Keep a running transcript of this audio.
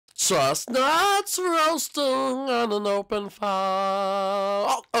Chestnuts roasting on an open fire.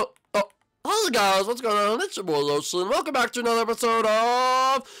 Hey guys, what's going on? It's your boy Lotion. Welcome back to another episode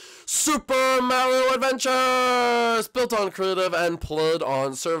of Super Mario Adventures, built on creative and played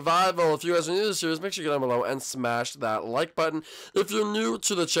on survival. If you guys are new to the series, make sure you get down below and smash that like button. If you're new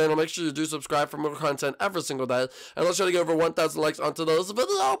to the channel, make sure you do subscribe for more content every single day. And let's try to get over 1,000 likes on today's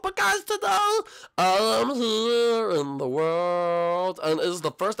video. But guys, today, I'm here in the world, and it is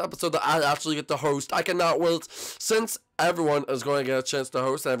the first episode that I actually get to host. I cannot wait, since everyone is going to get a chance to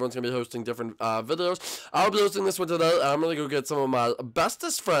host, and everyone's going to be hosting different videos. I'll be hosting this one today. I'm going to go get some of my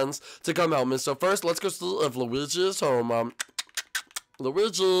bestest friends to come help me. So first, let's go see if Luigi is home.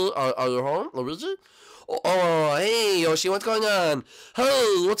 Luigi, are you home? Luigi? Oh, hey, Yoshi, what's going on?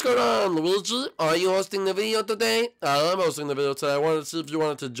 Hey, what's going on, Luigi? Are you hosting the video today? I'm hosting the video today. I wanted to see if you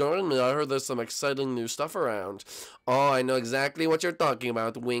wanted to join me. I heard there's some exciting new stuff around. Oh, I know exactly what you're talking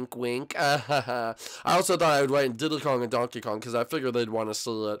about. Wink, wink. I also thought I would write Diddy Kong and Donkey Kong because I figured they'd want to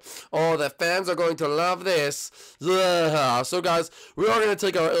see it. Oh, the fans are going to love this. Yeah. So, guys, we are going to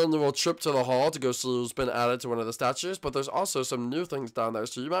take our annual trip to the hall to go see who's been added to one of the statues, but there's also some new things down there,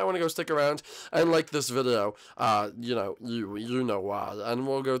 so you might want to go stick around and like this video. You know why. And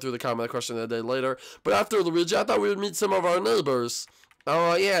we'll go through the comment question of the day later. But after Luigi, I thought we would meet some of our neighbors.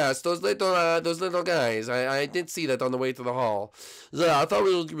 Oh, yes, those little guys. I did see that on the way to the hall. Yeah, I thought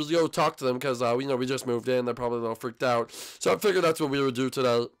we would go talk to them because, we just moved in. They're probably a little freaked out. So I figured that's what we would do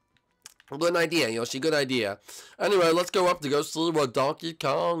today. Good idea, Yoshi. Good idea. Anyway, let's go up to go see what Donkey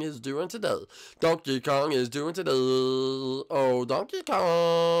Kong is doing today. Donkey Kong is doing today. Oh, Donkey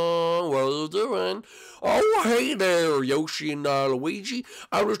Kong, what are you doing? Oh, hey there, Yoshi and Luigi.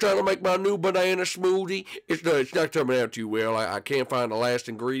 I'm just trying to make my new banana smoothie. It's not coming out too well. I can't find the last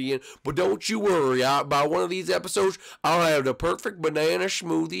ingredient. But don't you worry. By one of these episodes, I'll have the perfect banana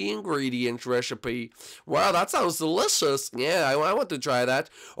smoothie ingredients recipe. Wow, that sounds delicious. Yeah, I want to try that.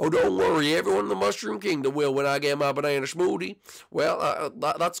 Oh, don't worry. Everyone in the Mushroom Kingdom will when I get my banana smoothie. Well,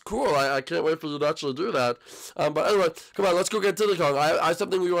 that's cool. I can't wait for you to actually do that. But anyway, come on, let's go get Diddy Kong. I have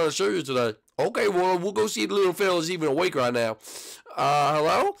something we want to show you today. Okay, well, we'll go see if the little fella's even awake right now.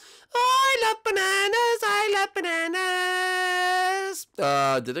 Hello? Oh, I love bananas. I love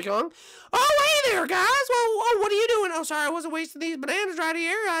bananas. Diddy Kong? Oh, hey there, guys. Well, what are you doing? Oh, sorry, I wasn't wasting these bananas right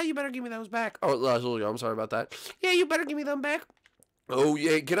here. You better give me those back. Oh, I'm sorry about that. Yeah, you better give me them back. Oh,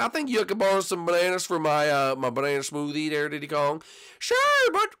 yeah, can I think you could borrow some bananas for my my banana smoothie there, Diddy Kong? Sure,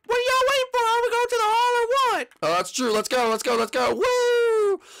 but what are y'all waiting for? Are we going to the hall or what? Oh, that's true. Let's go.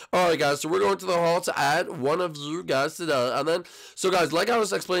 Woo! Alright, guys, so we're going to the hall to add one of you guys today. And then, so guys, like I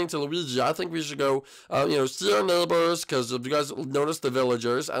was explaining to Luigi, I think we should go, see our neighbors, because if you guys notice the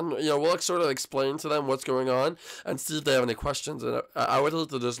villagers, and, we'll sort of explain to them what's going on, and see if they have any questions. And I would hate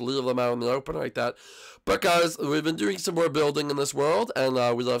to just leave them out in the open like that. But guys, we've been doing some more building in this world, and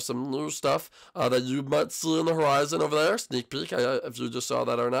we have some new stuff that you might see on the horizon over there. Sneak peek, if you just saw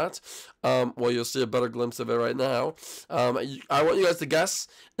that or not. Well, you'll see a better glimpse of it right now. I want you guys to guess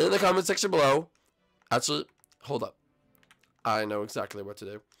in the comment section below. Actually, hold up. I know exactly what to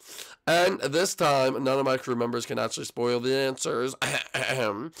do. And this time, none of my crew members can actually spoil the answers.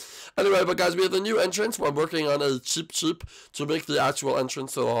 Anyway, but guys, we have the new entrance. We're working on a cheap to make the actual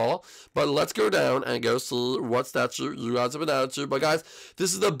entrance to the hall. But let's go down and go see what statue you guys have been added to. But guys,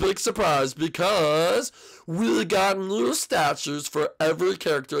 this is a big surprise because we got new statues for every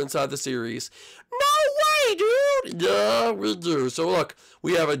character inside the series. No way, dude! Yeah, we do. So look,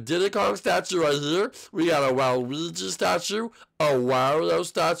 we have a Diddy Kong statue right here. We got a Waluigi statue, a Wario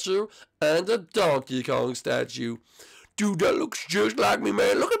statue, and a Donkey Kong statue. Dude, that looks just like me,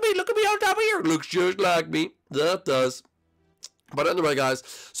 man. Look at me on top of here. Looks just like me. That does. But anyway, guys,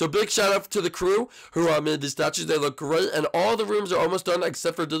 so big shout out to the crew who made these statues. They look great, and all the rooms are almost done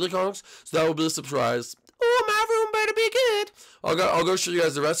except for Diddy Kong's, so that will be a surprise. Oh, my room better be good. I'll go show you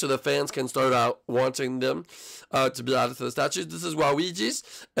guys the rest so the fans can start out wanting them to be added to the statues. This is Waluigi's.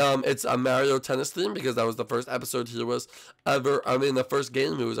 It's a Mario tennis theme because that was the first episode he was the first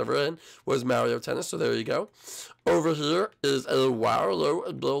game he was ever in was Mario Tennis, so there you go. Over here is a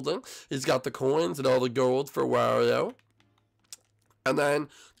Wario building. He's got the coins and all the gold for Wario. And then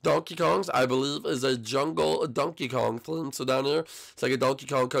Donkey Kong's, I believe, is a jungle Donkey Kong theme. So down here, it's like a Donkey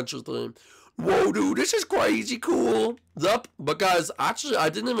Kong Country theme. Whoa, dude, this is crazy cool. Yup, but guys, actually, I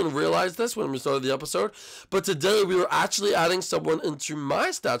didn't even realize this when we started the episode. But today, we were actually adding someone into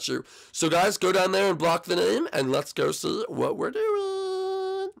my statue. So guys, go down there and block the name, and let's go see what we're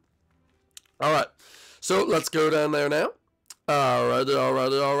doing. Alright, so let's go down there now.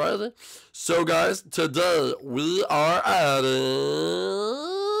 Alrighty. So guys, today we are adding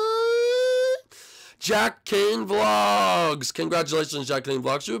Jack Kane Vlogs. Congratulations, Jack Kane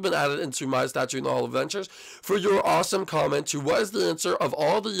Vlogs. You have been added into my statue in the Hall of Adventures for your awesome comment to what is the answer of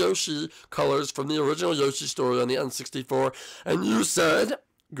all the Yoshi colors from the original Yoshi story on the N64. And you said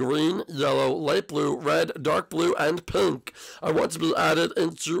green, yellow, light blue, red, dark blue, and pink. I want to be added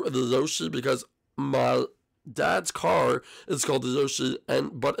into the Yoshi because my dad's car is called the Yoshi,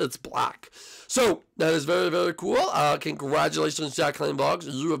 but it's black. So that is very, very cool. Congratulations, Jack Lane Vlogs.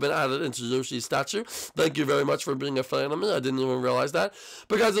 You have been added into Yoshi's statue. Thank you very much for being a fan of me. I didn't even realize that.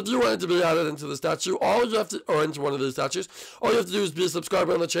 Because if you wanted to be added into the statue, or into one of these statues, all you have to do is be a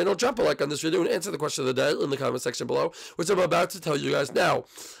subscriber on the channel, drop a like on this video, and answer the question of the day in the comment section below, which I'm about to tell you guys now.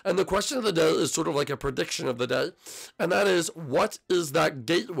 And the question of the day is sort of like a prediction of the day. And that is, what is that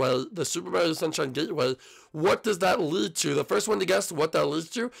gateway, the Super Mario Sunshine gateway? What does that lead to? The first one to guess what that leads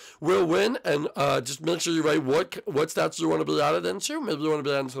to will win. And just make sure you write what statue you want to be added into. Maybe you want to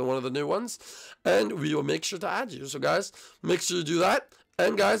be added into one of the new ones. And we will make sure to add you. So guys, make sure you do that.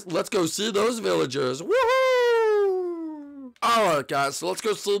 And guys, let's go see those villagers. Woohoo! Alright guys, so let's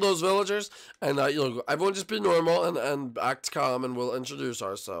go see those villagers. And everyone just be normal and act calm, and we'll introduce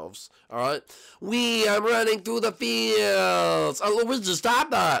ourselves. Alright? I'm running through the fields. Oh, Luigi,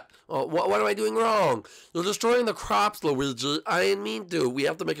 stop that. Oh, what am I doing wrong? You're destroying the crops, Luigi. I didn't mean to. We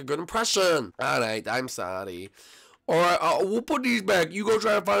have to make a good impression. Alright, I'm sorry. Alright, we'll put these back. You go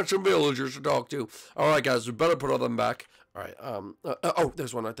try to find some villagers to talk to. Alright guys, we better put all them back. Alright, oh,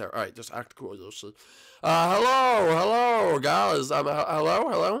 there's one right there. Alright, just act cool, you'll see. Hello, guys.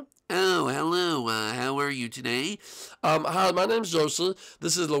 Hello. Oh, hello. How are you today? Hi, my name's Yoshi.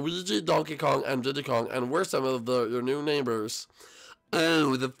 This is Luigi, Donkey Kong, and Diddy Kong, and we're some of your new neighbors.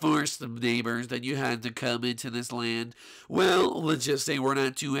 Oh, the first of neighbors that you had to come into this land. Well, let's just say we're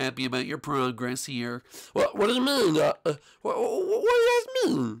not too happy about your progress here. What do you mean? What do you guys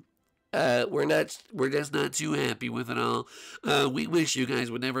mean? We're just not too happy with it all. We wish you guys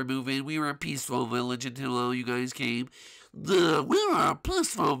would never move in. We were a peaceful village until all you guys came. We are a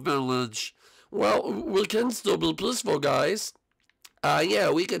peaceful village. Well, we can still be peaceful, guys.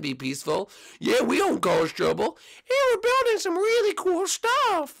 Yeah, we could be peaceful. Yeah, we don't cause trouble. Hey, we're building some really cool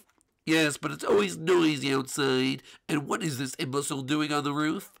stuff. Yes, but it's always noisy outside. And what is this imbecile doing on the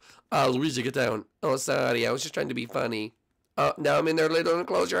roof? Luigi, get down. Oh, sorry, I was just trying to be funny. Now I'm in there, little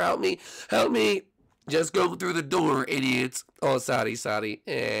enclosure. Help me. Just go through the door, idiots. Oh, sorry.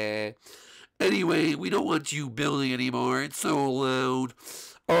 Anyway, we don't want you building anymore. It's so loud.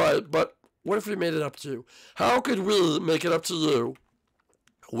 Alright, but what if we made it up to you? How could we make it up to you?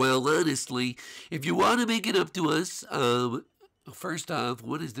 Well, honestly, if you want to make it up to us, first off,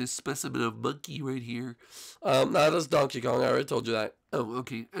 what is this specimen of monkey right here? That is Donkey Kong. I already told you that. Oh,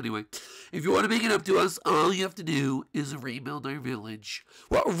 okay. Anyway, if you want to make it up to us, all you have to do is rebuild our village.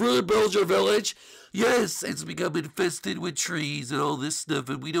 What, rebuild your village? Yes, it's become infested with trees and all this stuff,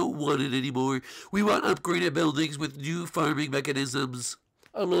 and we don't want it anymore. We want upgraded buildings with new farming mechanisms.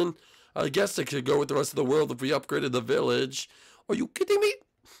 I mean, I guess it could go with the rest of the world if we upgraded the village. Are you kidding me?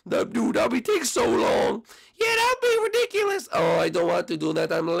 Dude, that'll be taking so long. Yeah, that'll be ridiculous. Oh, I don't want to do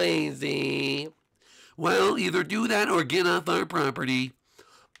that. I'm lazy. Well, either do that or get off our property.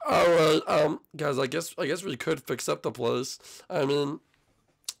 Alright, guys, I guess we could fix up the place. I mean,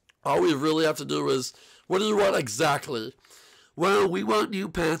 all we really have to do is, what do you want exactly? Well, we want new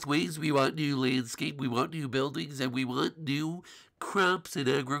pathways, we want new landscape, we want new buildings, and we want new crops and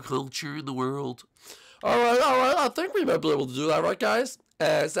agriculture in the world. Alright, I think we might be able to do that, right, guys?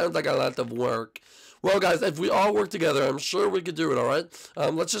 Sounds like a lot of work. Well, guys, if we all work together, I'm sure we could do it, alright?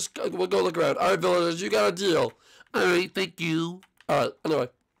 We'll go look around. Alright, villagers, you got a deal. Alright, thank you. Alright, anyway.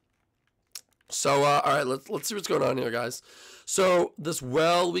 So, alright, let's see what's going on here, guys. So, this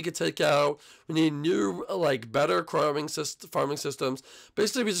well we could take out. We need new, better farming systems.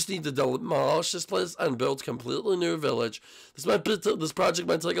 Basically, we just need to demolish this place and build a completely new village. This project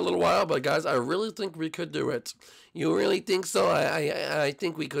might take a little while, but guys, I really think we could do it. You really think so? I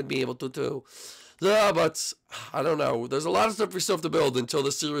think we could be able to too. Yeah, but I don't know. There's a lot of stuff we still have to build until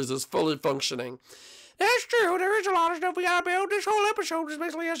the series is fully functioning. That's true. There is a lot of stuff we gotta build. This whole episode is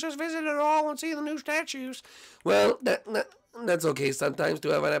basically us just visiting it all and seeing the new statues. Well, that's okay sometimes to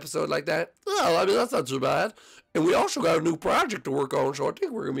have an episode like that. Well, I mean, that's not too bad. And we also got a new project to work on, so I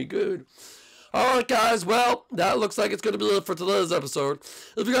think we're gonna be good. Alright guys, well, that looks like it's going to be it for today's episode.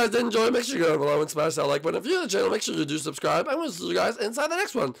 If you guys did enjoy it, make sure you go down below and smash that like button. If you're new to the channel, make sure you do subscribe. And we'll see you guys inside the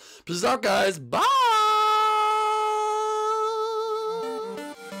next one. Peace out, guys. Bye!